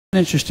An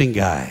interesting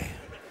guy.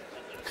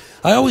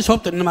 I always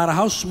hope that no matter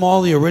how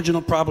small the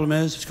original problem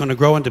is, it's going to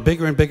grow into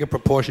bigger and bigger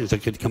proportions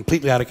that get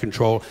completely out of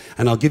control,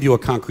 and I'll give you a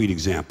concrete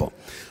example.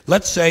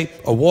 Let's say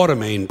a water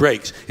main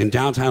breaks in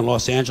downtown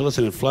Los Angeles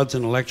and it floods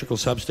an electrical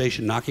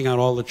substation, knocking out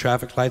all the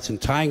traffic lights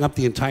and tying up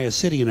the entire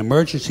city, and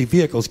emergency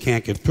vehicles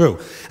can't get through.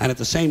 And at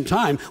the same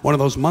time, one of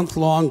those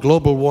month-long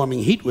global warming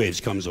heat waves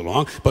comes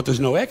along, but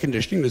there's no air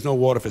conditioning, there's no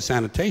water for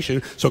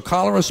sanitation, so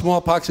cholera,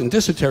 smallpox, and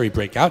dysentery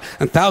break out,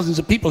 and thousands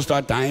of people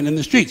start dying in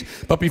the streets.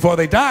 But before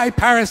they die,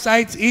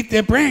 parasites eat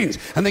their brains,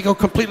 and they go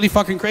completely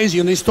fucking crazy,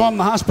 and they storm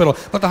the hospital,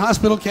 but the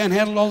hospital can't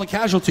handle all the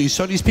casualties,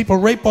 so these people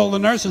rape all the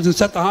nurses and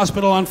set the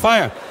hospital on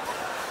fire.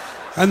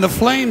 And the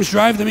flames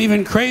drive them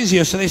even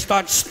crazier, so they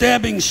start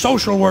stabbing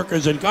social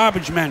workers and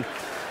garbage men.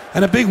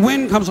 And a big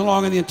wind comes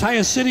along and the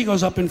entire city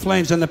goes up in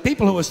flames, and the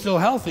people who are still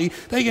healthy,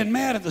 they get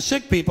mad at the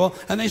sick people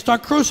and they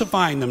start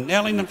crucifying them,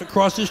 nailing them to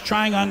crosses,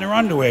 trying on their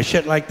underwear,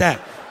 shit like that.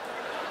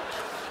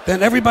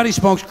 Then everybody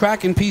smokes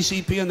crack and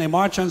PCP, and they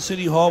march on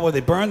City Hall where they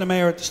burn the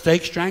mayor at the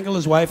stake, strangle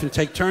his wife, and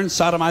take turns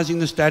sodomizing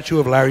the statue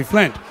of Larry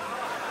Flint.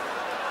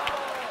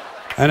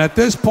 And at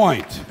this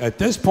point,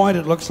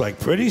 it looks like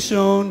pretty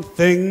soon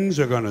things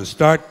are going to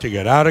start to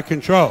get out of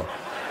control.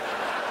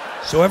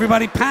 So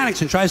everybody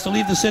panics and tries to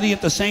leave the city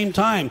at the same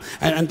time.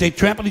 And they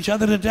trample each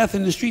other to death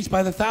in the streets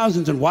by the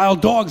thousands, and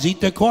wild dogs eat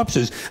their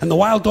corpses. And the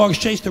wild dogs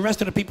chase the rest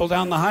of the people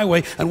down the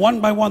highway, and one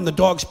by one the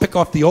dogs pick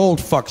off the old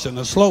fucks and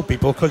the slow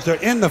people because they're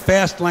in the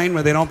fast lane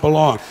where they don't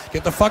belong.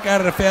 Get the fuck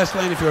out of the fast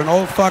lane if you're an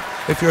old fuck,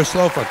 if you're a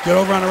slow fuck. Get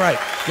over on the right.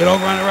 Get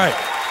over on the right.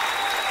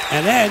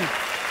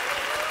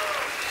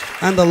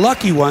 And the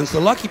lucky ones, the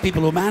lucky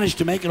people who manage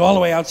to make it all the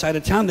way outside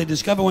of town, they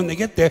discover when they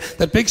get there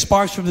that big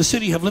sparks from the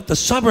city have lit the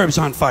suburbs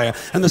on fire,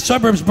 and the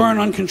suburbs burn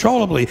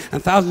uncontrollably,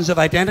 and thousands of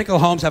identical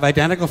homes have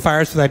identical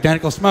fires with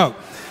identical smoke,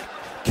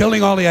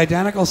 killing all the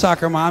identical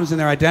soccer moms and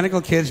their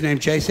identical kids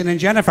named Jason and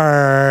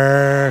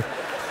Jennifer.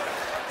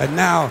 And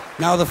now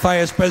the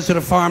fire spreads to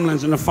the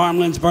farmlands, and the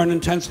farmlands burn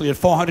intensely at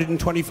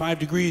 425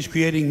 degrees,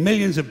 creating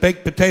millions of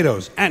baked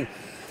potatoes. And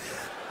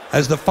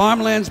as the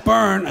farmlands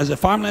burn,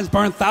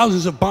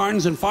 thousands of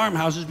barns and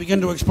farmhouses begin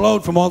to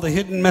explode from all the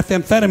hidden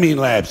methamphetamine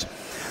labs.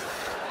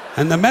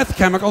 And the meth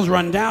chemicals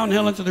run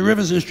downhill into the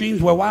rivers and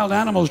streams where wild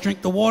animals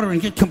drink the water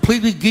and get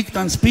completely geeked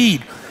on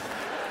speed.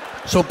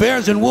 So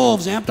bears and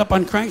wolves, amped up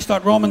on crank,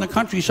 start roaming the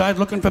countryside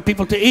looking for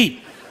people to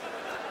eat,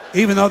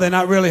 even though they're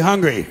not really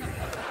hungry.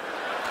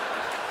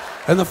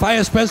 And the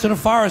fire spreads to the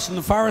forest, and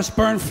the forests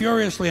burn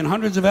furiously, and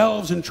hundreds of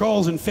elves and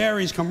trolls and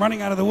fairies come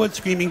running out of the woods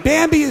screaming,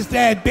 "Bambi is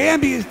dead!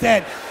 Bambi is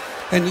dead!"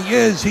 And he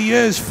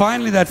is.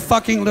 Finally, that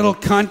fucking little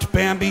cunt,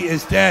 Bambi,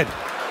 is dead.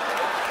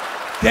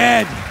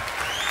 Dead.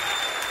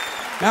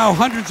 Now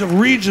hundreds of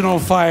regional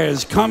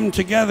fires come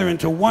together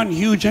into one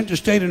huge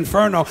interstate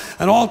inferno,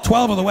 and all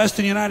 12 of the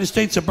western United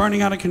States are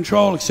burning out of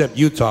control, except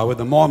Utah, where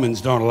the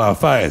Mormons don't allow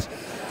fires.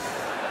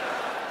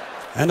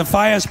 And the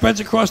fire spreads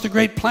across the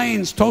Great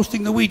Plains,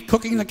 toasting the wheat,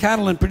 cooking the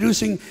cattle, and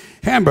producing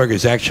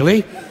hamburgers,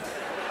 actually.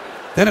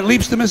 Then it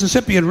leaps the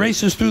Mississippi and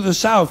races through the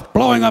South,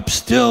 blowing up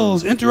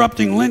stills,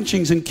 interrupting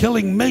lynchings, and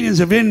killing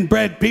millions of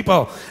inbred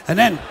people. And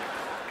then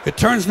it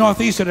turns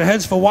northeast and it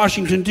heads for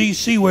Washington,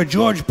 D.C., where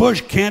George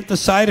Bush can't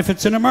decide if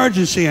it's an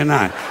emergency or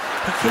not.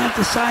 He can't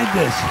decide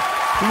this.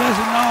 He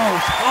doesn't know.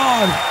 It's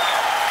hard.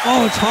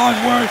 Oh, it's hard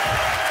work.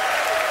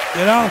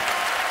 You know?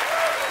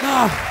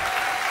 No.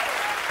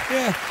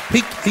 Yeah.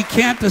 He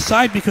can't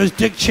decide because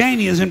Dick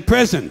Cheney is in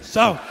prison.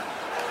 So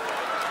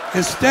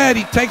instead,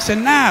 he takes a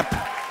nap.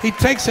 He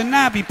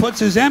puts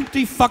his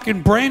empty,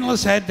 fucking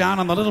brainless head down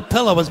on the little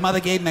pillow his mother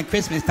gave him at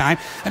Christmas time,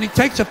 and he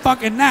takes a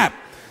fucking nap.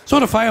 So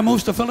the fire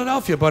moves to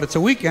Philadelphia, but it's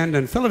a weekend,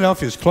 and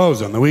Philadelphia's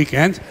closed on the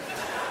weekends.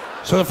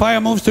 So the fire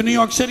moves to New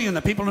York City, and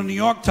the people in New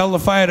York tell the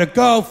fire to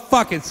go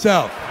fuck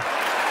itself.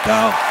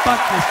 Go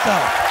fuck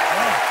yourself.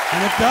 Yeah.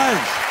 And it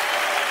does.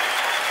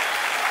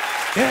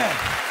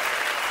 Yeah.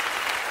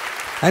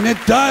 And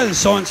it does.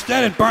 So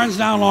instead it burns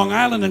down Long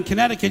Island and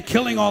Connecticut,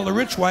 killing all the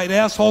rich white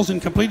assholes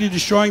and completely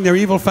destroying their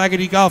evil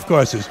faggoty golf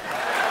courses.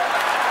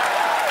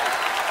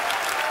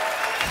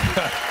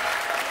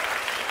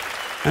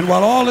 And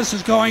while all this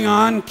is going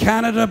on,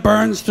 Canada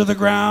burns to the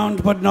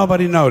ground, but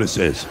nobody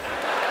notices.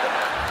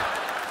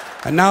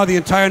 And now the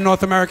entire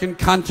North American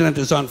continent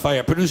is on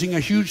fire, producing a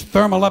huge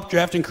thermal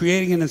updraft and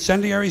creating an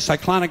incendiary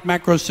cyclonic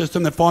macro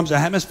system that forms a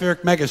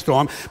hemispheric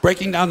megastorm,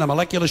 breaking down the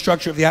molecular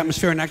structure of the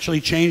atmosphere and actually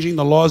changing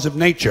the laws of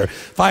nature.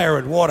 Fire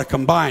and water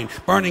combine.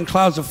 Burning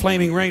clouds of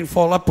flaming rain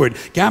fall upward.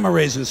 Gamma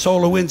rays and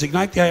solar winds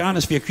ignite the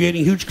ionosphere,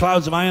 creating huge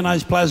clouds of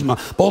ionized plasma.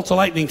 Bolts of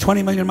lightning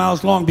 20 million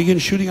miles long begin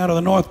shooting out of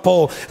the North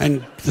Pole,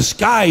 and the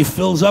sky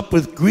fills up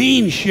with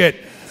green shit.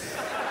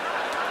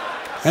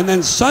 And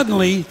then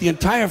suddenly, the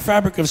entire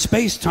fabric of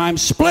space-time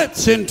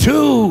splits in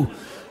two.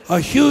 A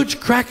huge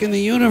crack in the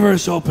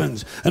universe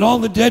opens, and all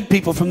the dead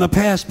people from the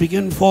past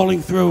begin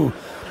falling through.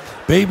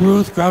 Babe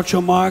Ruth,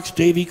 Groucho Marx,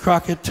 Davy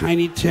Crockett,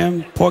 Tiny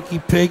Tim, Porky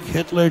Pig,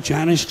 Hitler,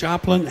 Janis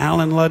Joplin,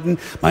 Alan Ludden,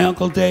 my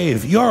Uncle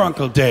Dave, your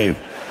Uncle Dave.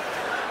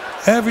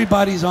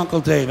 Everybody's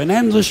Uncle Dave. An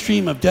endless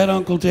stream of dead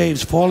Uncle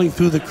Daves falling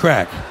through the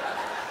crack.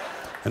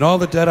 And all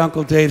the dead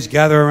Uncle Daves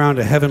gather around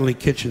a heavenly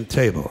kitchen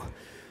table.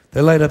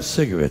 They light up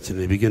cigarettes and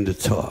they begin to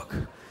talk.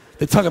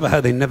 They talk about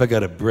how they never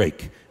got a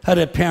break, how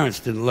their parents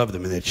didn't love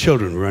them and their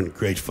children were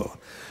ungrateful.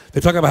 They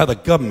talk about how the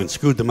government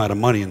screwed them out of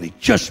money and they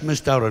just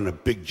missed out on a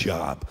big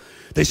job.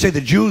 They say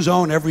the Jews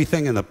own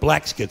everything and the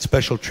blacks get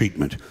special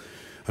treatment.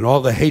 And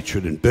all the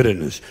hatred and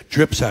bitterness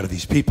drips out of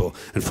these people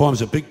and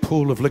forms a big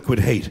pool of liquid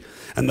hate.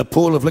 And the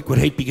pool of liquid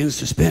hate begins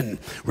to spin.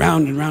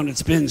 Round and round it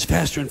spins,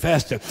 faster and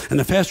faster. And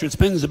the faster it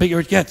spins, the bigger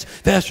it gets.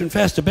 Faster and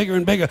faster, bigger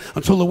and bigger,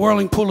 until the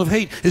whirling pool of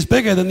hate is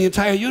bigger than the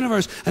entire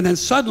universe. And then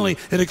suddenly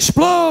it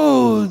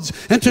explodes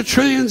into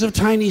trillions of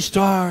tiny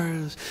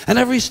stars. And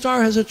every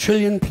star has a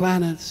trillion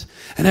planets.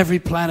 And every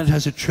planet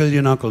has a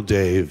trillion Uncle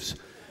Daves.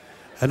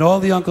 And all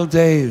the Uncle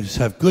Daves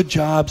have good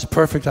jobs,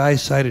 perfect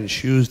eyesight, and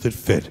shoes that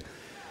fit.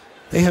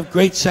 They have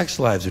great sex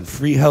lives and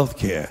free health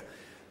care.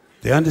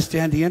 They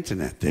understand the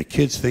internet. Their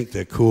kids think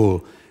they're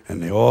cool,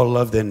 and they all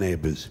love their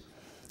neighbors.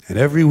 And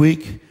every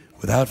week,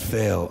 without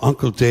fail,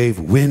 Uncle Dave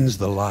wins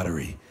the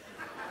lottery.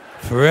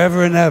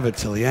 Forever and ever,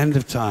 till the end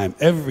of time,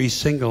 every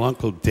single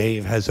Uncle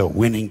Dave has a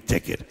winning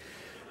ticket.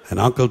 And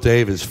Uncle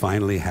Dave is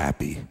finally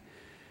happy.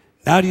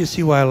 Now do you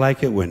see why I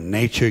like it when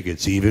nature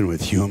gets even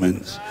with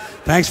humans?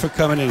 Thanks for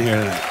coming in here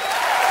tonight.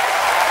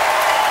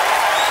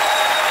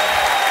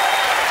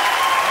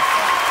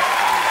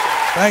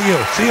 Thank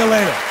you. See you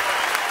later.